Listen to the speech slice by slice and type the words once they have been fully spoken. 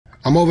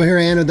I'm over here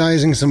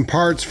anodizing some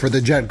parts for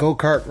the jet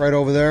go-kart right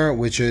over there,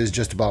 which is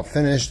just about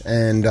finished,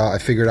 and I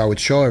figured I would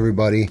show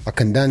everybody a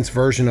condensed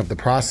version of the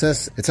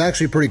process. It's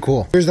actually pretty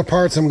cool. Here's the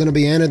parts I'm going to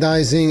be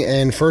anodizing,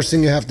 and first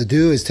thing you have to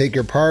do is take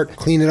your part,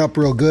 clean it up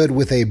real good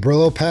with a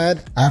Brillo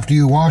pad. After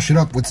you wash it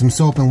up with some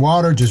soap and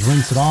water, just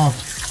rinse it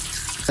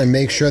off and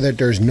make sure that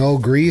there's no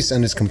grease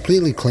and it's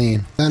completely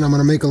clean. Then I'm going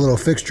to make a little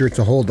fixture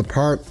to hold the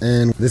part,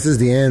 and this is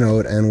the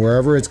anode, and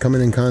wherever it's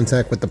coming in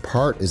contact with the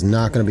part is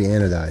not going to be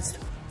anodized.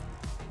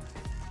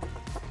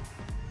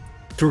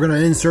 So we're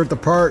going to insert the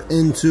part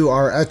into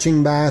our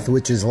etching bath,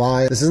 which is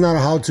live. This is not a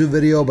how-to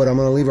video, but I'm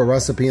going to leave a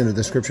recipe in the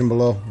description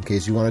below in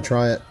case you want to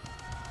try it.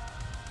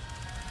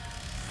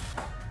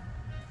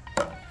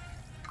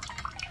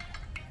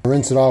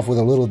 Rinse it off with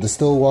a little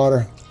distilled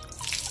water.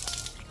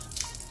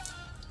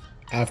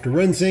 After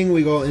rinsing,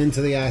 we go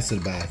into the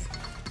acid bath.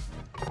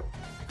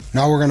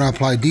 Now we're going to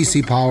apply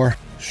DC power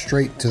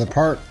straight to the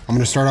part. I'm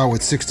going to start out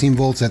with 16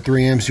 volts at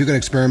 3 amps. You can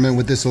experiment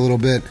with this a little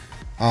bit.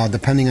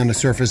 Depending on the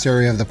surface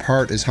area of the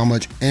part is how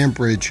much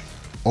amperage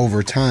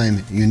over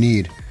time you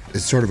need.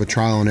 It's sort of a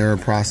trial and error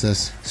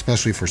process,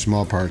 especially for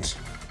small parts.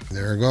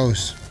 There it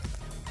goes.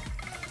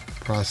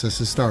 Process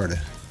is started.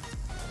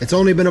 It's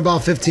only been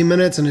about 15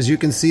 minutes, and as you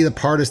can see, the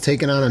part has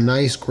taken on a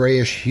nice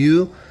grayish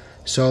hue.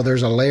 So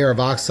there's a layer of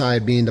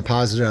oxide being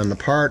deposited on the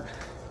part,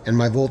 and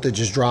my voltage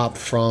has dropped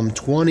from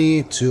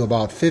 20 to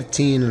about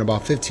 15 in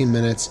about 15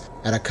 minutes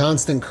at a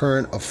constant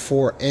current of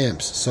 4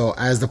 amps. So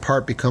as the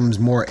part becomes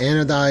more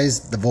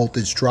anodized, the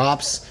voltage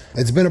drops.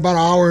 It's been about an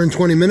hour and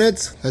 20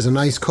 minutes. Has a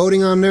nice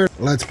coating on there.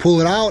 Let's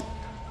pull it out,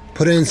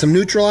 put in some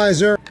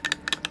neutralizer,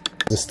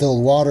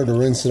 distilled water to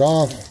rinse it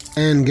off,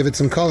 and give it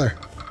some color.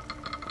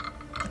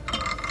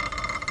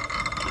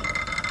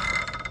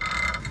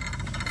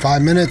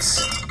 5 minutes.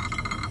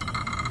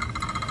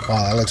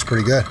 Wow, that looks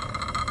pretty good.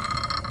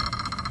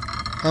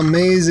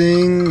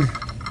 Amazing.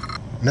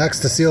 Next,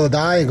 to seal the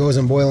dye, it goes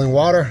in boiling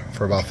water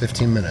for about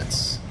 15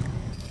 minutes.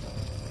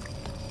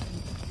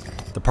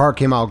 The part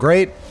came out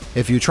great.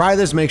 If you try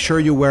this, make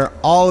sure you wear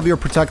all of your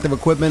protective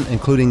equipment,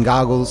 including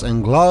goggles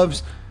and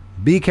gloves.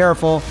 Be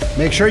careful.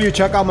 Make sure you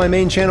check out my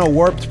main channel,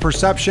 Warped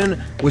Perception,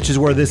 which is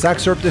where this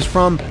excerpt is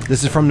from.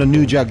 This is from the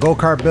new jet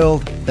go-kart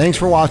build. Thanks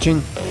for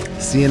watching.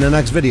 See you in the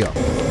next video.